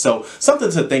So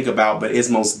something to think about, but it's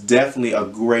most definitely a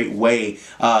great way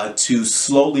to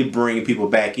slowly bring people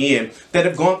back in that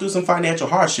have gone through some financial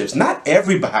hardships. Not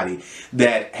everybody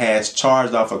that has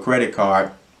charged off a credit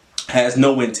card has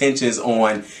no intentions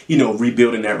on,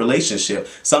 rebuilding that relationship.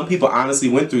 Some people honestly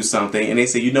went through something and they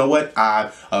say, you know what,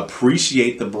 I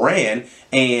appreciate the brand,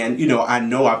 and I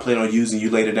know I plan on using you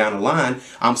later down the line.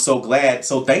 I'm so glad,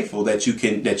 so thankful that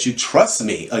you trust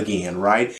me again, right?